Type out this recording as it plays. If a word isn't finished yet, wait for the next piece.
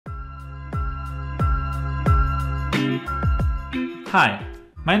Hi,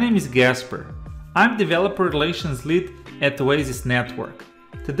 my name is Gasper. I'm Developer Relations Lead at Oasis Network.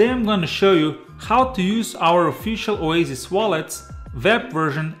 Today I'm going to show you how to use our official Oasis Wallet's web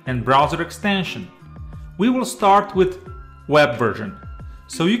version and browser extension. We will start with web version.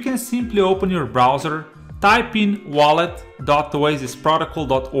 So you can simply open your browser, type in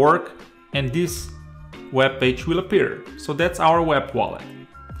wallet.oasisprotocol.org, and this web page will appear. So that's our web wallet.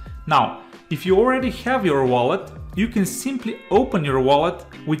 Now, if you already have your wallet, you can simply open your wallet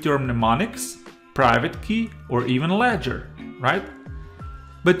with your mnemonics, private key, or even ledger, right?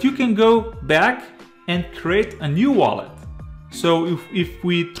 But you can go back and create a new wallet. So if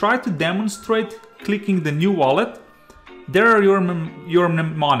we try to demonstrate clicking the new wallet, there are your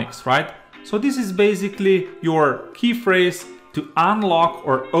mnemonics, right? So this is basically your key phrase to unlock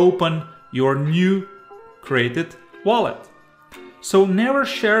or open your new created wallet. So never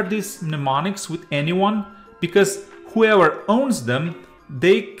share these mnemonics with anyone, because whoever owns them,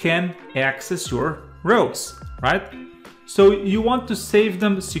 they can access your rows, right? So you want to save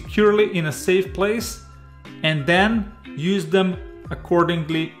them securely in a safe place and then use them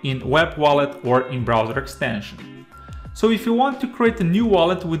accordingly in web wallet or in browser extension. So if you want to create a new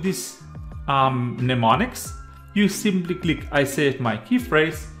wallet with these mnemonics, you simply click I save my key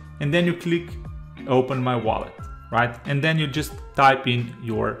phrase and then you click open my wallet, right? And then you just type in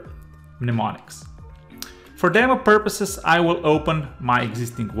your mnemonics. For demo purposes, I will open my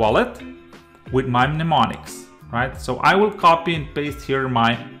existing wallet with my mnemonics, right? So I will copy and paste here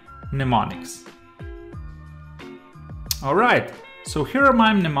my mnemonics. All right, so here are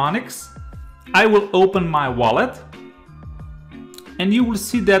my mnemonics. I will open my wallet and you will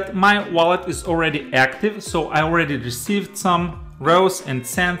see that my wallet is already active. So I already received some rows and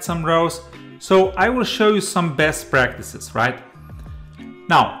sent some rows. So I will show you some best practices, right?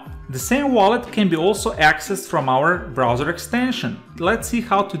 Now, the same wallet can be also accessed from our browser extension. Let's see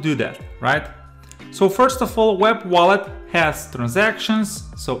how to do that, right? So first of all, web wallet has transactions,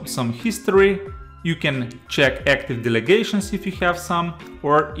 so some history. You can check active delegations if you have some,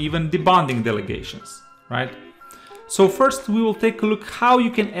 or even debonding delegations, right? So first we will take a look how you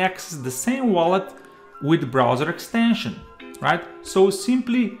can access the same wallet with browser extension, right? So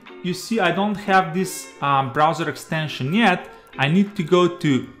simply, you see I don't have this browser extension yet. I need to go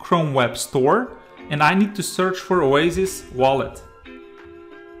to Chrome Web Store and I need to search for Oasis Wallet.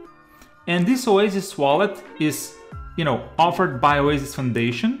 And this Oasis Wallet is, offered by Oasis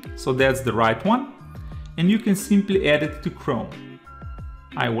Foundation, so that's the right one. And you can simply add it to Chrome.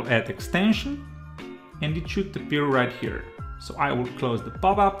 I will add extension and it should appear right here. So I will close the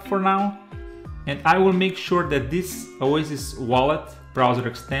pop-up for now and I will make sure that this Oasis Wallet browser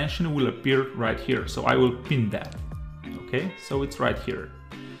extension will appear right here. So I will pin that. Okay, so it's right here.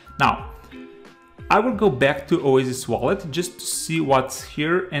 Now, I will go back to Oasis Wallet just to see what's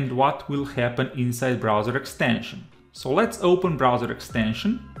here and what will happen inside browser extension. So let's open browser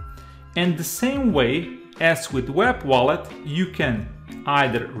extension. And the same way as with web wallet, you can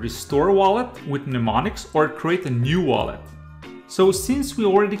either restore wallet with mnemonics or create a new wallet. So since we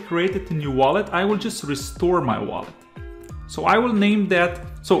already created a new wallet, I will just restore my wallet. So I will name that.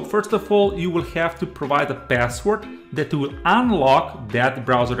 So first of all, you will have to provide a password that will unlock that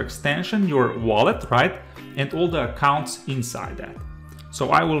browser extension, your wallet, right? And all the accounts inside that. So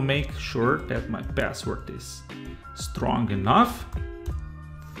I will make sure that my password is strong enough.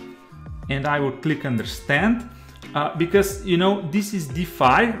 And I will click understand because, this is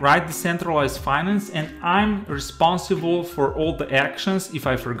DeFi, right? Decentralized finance. And I'm responsible for all the actions. If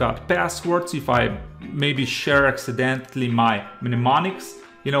I forgot passwords, if I maybe share accidentally my mnemonics,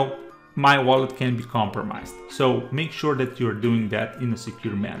 my wallet can be compromised. So make sure that you're doing that in a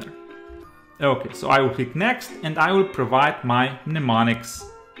secure manner. Okay, so I will click next and I will provide my mnemonics.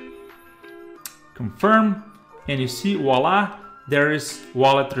 Confirm, and you see, voila, there is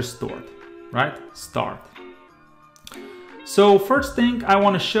wallet restored, right? Start. So first thing I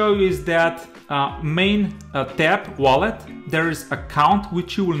want to show you is that main tab wallet, there is account,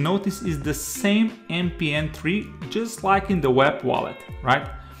 which you will notice is the same MPN3, just like in the web wallet, right?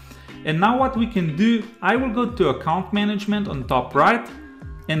 And now what we can do, I will go to account management on top right,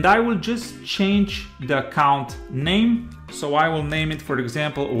 and I will just change the account name. So I will name it, for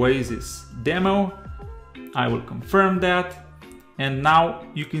example, Oasis Demo. I will confirm that. And now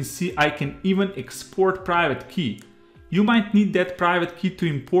you can see I can even export private key. You might need that private key to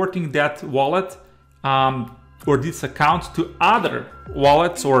importing that wallet or this account to other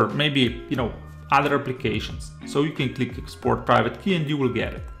wallets or maybe, other applications. So you can click export private key and you will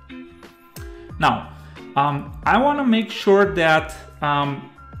get it. Now, I want to make sure that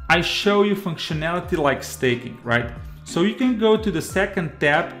I show you functionality like staking, right? So you can go to the second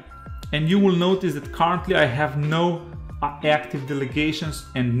tab and you will notice that currently I have no active delegations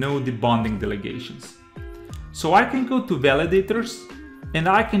and no debonding delegations. So I can go to validators and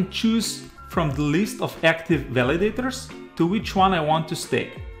I can choose from the list of active validators to which one I want to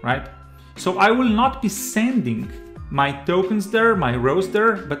stake, right? So I will not be sending my tokens there, my rows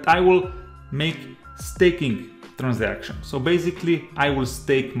there, but I will make staking transaction. So basically I will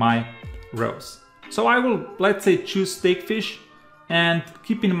stake my rows. So I will, let's say, choose Stakefish, and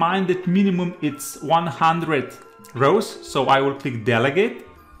keep in mind that minimum it's 100 rows. So I will click Delegate.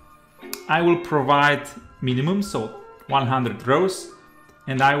 I will provide minimum, so 100 rows,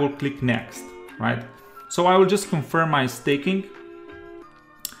 and I will click Next, right? So I will just confirm my staking,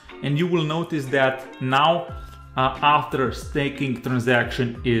 and you will notice that now after staking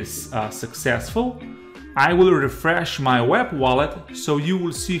transaction is successful, I will refresh my web wallet, so you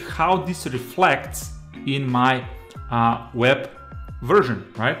will see how this reflects in my web version,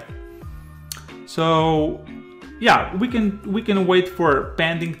 right? So yeah, we can wait for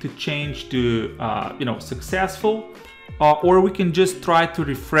pending to change to successful, or we can just try to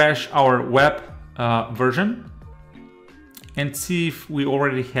refresh our web version and see if we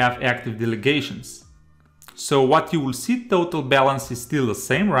already have active delegations. So what you will see, total balance is still the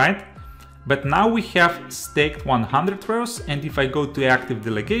same, right? But now we have staked 100 rows, and if I go to active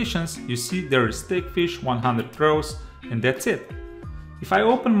delegations, you see there is Stakefish 100 rows, and that's it. If I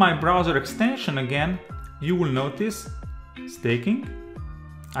open my browser extension again, you will notice staking.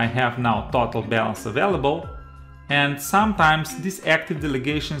 I have now total balance available, and sometimes these active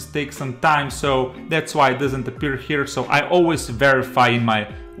delegations take some time, so that's why it doesn't appear here. So I always verify in my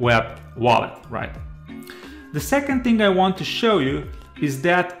web wallet, right? The second thing I want to show you is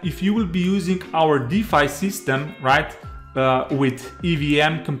that if you will be using our DeFi system, right, with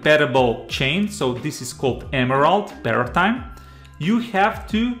EVM compatible chain, so this is called Emerald Paradigm, you have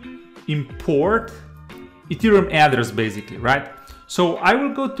to import Ethereum address basically, right? So I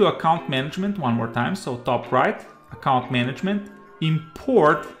will go to account management one more time, so top right, account management,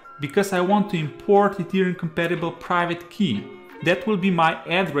 import, because I want to import Ethereum compatible private key. That will be my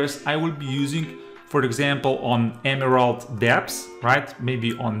address I will be using, for example, on Emerald dApps, right?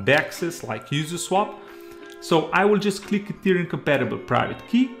 Maybe on DEXs like Uniswap. So I will just click Ethereum compatible private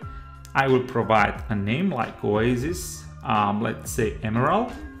key. I will provide a name like Oasis, let's say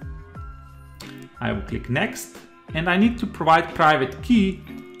Emerald. I will click Next, and I need to provide private key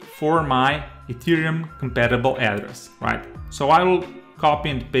for my Ethereum compatible address, right? So I will copy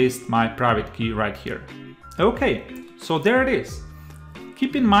and paste my private key right here. Okay, so there it is.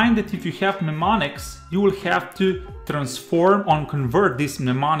 Keep in mind that if you have mnemonics, you will have to transform or convert these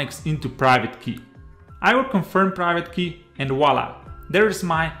mnemonics into private key. I will confirm private key, and voila, there is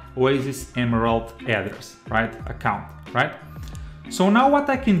my Oasis Emerald address, right? Account, right? So now what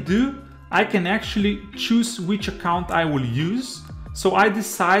I can do, I can actually choose which account I will use. So I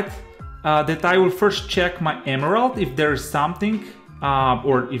decide that I will first check my Emerald if there is something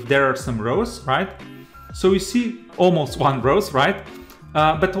or if there are some rows, right? So you see almost one rows, right?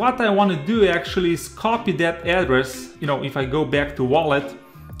 But what I want to do actually is copy that address. If I go back to wallet,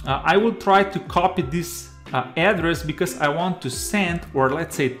 I will try to copy this address because I want to send, or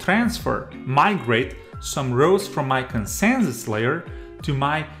let's say transfer, migrate some rows from my consensus layer to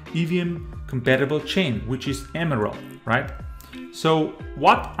my EVM compatible chain, which is Emerald, right? So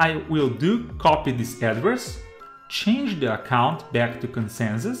what I will do, copy this address, change the account back to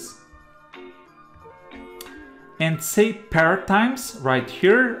consensus, and say Paratimes right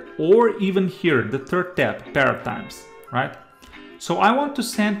here, or even here, the third tab, Paratimes, right? So I want to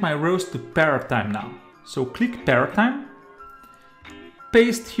send my rows to Paratime now. So click Paratime,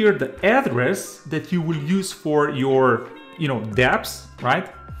 paste here the address that you will use for your, dApps,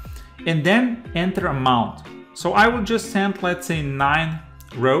 right? And then enter amount. So I will just send, let's say, 9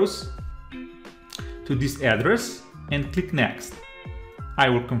 rows to this address and click Next. I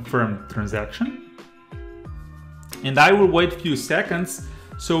will confirm the transaction. And I will wait a few seconds,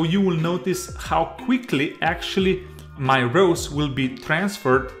 so you will notice how quickly actually my rows will be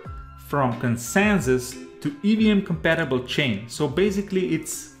transferred from consensus to EVM compatible chain. So basically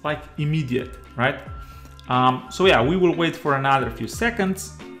it's like immediate, right? So yeah, we will wait for another few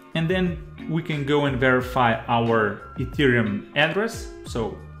seconds, and then we can go and verify our Ethereum address.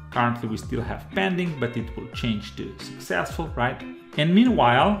 So currently we still have pending, but it will change to successful, right? And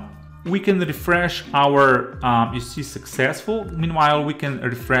meanwhile, we can refresh our, you see successful. Meanwhile, we can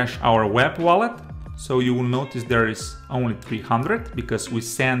refresh our web wallet. So you will notice there is only 300 because we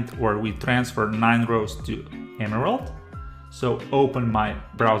sent or we transferred 9 rows to Emerald. So open my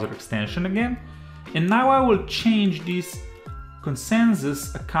browser extension again. And now I will change this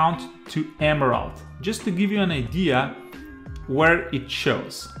consensus account to Emerald, just to give you an idea where it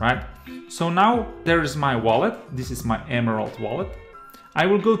shows, right? So now there is my wallet. This is my Emerald wallet. I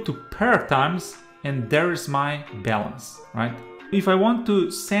will go to pair times and there is my balance, right? If I want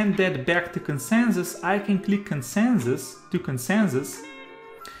to send that back to consensus, I can click consensus to consensus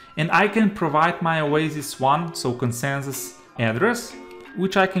and I can provide my Oasis one, so consensus address,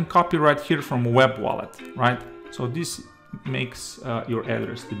 which I can copy right here from Web Wallet, right? So this makes your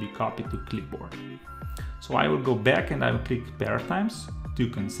address to be copied to clipboard. So I will go back and I will click pair times to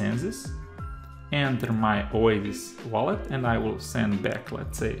consensus, enter my Oasis wallet, and I will send back,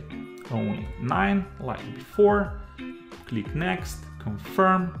 let's say, only 9 like before. Click next,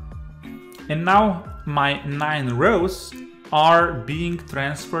 confirm. And now my 9 rows are being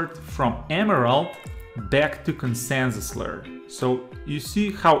transferred from Emerald back to consensus layer. So you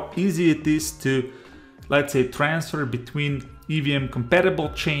see how easy it is to, let's say, transfer between EVM compatible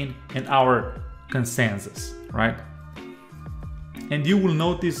chain and our consensus, right? And you will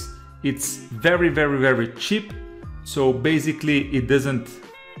notice it's very cheap. So basically it doesn't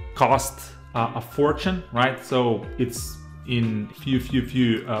cost a fortune, right? So it's in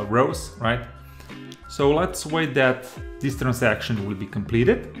few rows, right? So let's wait that this transaction will be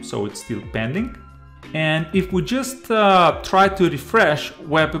completed. So it's still pending. And if we just try to refresh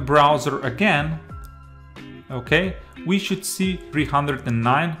web browser again, okay, we should see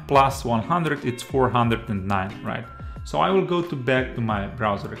 309 plus 100, it's 409, right? So I will go back to my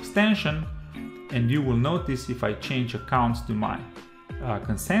browser extension, and you will notice if I change accounts to my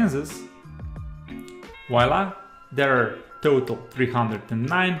consensus, voila, there are total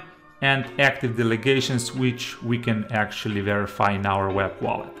 309 and active delegations, which we can actually verify in our web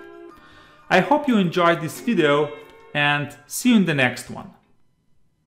wallet. I hope you enjoyed this video and see you in the next one.